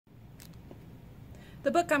The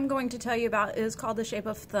book I'm going to tell you about is called The Shape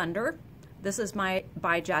of Thunder. This is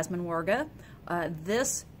by Jasmine Warga.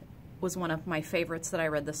 This was one of my favorites that I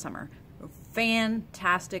read this summer.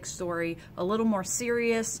 Fantastic story, a little more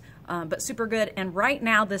serious, but super good. And right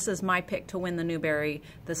now, this is my pick to win the Newbery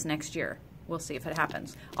this next year. We'll see if it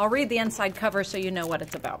happens. I'll read the inside cover so you know what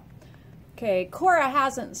it's about. Okay, Cora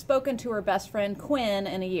hasn't spoken to her best friend Quinn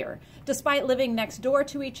in a year. Despite living next door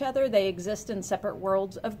to each other, they exist in separate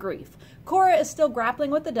worlds of grief. Cora is still grappling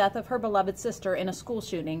with the death of her beloved sister in a school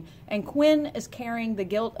shooting, and Quinn is carrying the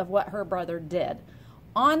guilt of what her brother did.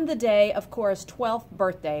 On the day of Cora's 12th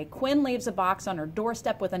birthday, Quinn leaves a box on her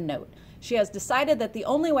doorstep with a note. She has decided that the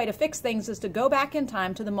only way to fix things is to go back in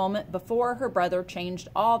time to the moment before her brother changed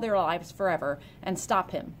all their lives forever and stop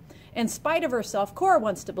him. In spite of herself, Cora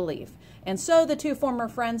wants to believe. And so the two former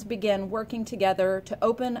friends begin working together to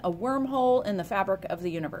open a wormhole in the fabric of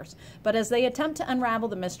the universe. But as they attempt to unravel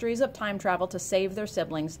the mysteries of time travel to save their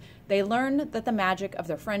siblings, they learn that the magic of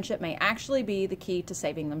their friendship may actually be the key to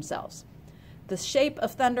saving themselves. The Shape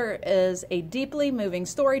of Thunder is a deeply moving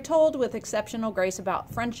story told with exceptional grace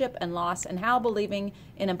about friendship and loss and how believing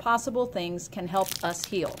in impossible things can help us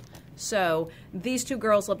heal. So these two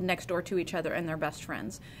girls live next door to each other and they're best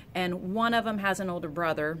friends. And one of them has an older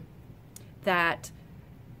brother that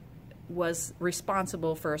was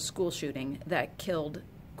responsible for a school shooting that killed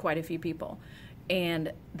quite a few people.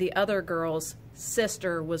 And the other girl's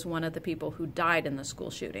sister was one of the people who died in the school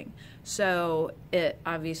shooting. So it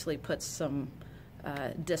obviously puts some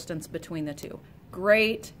distance between the two.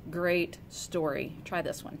 Great, great story. Try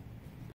this one.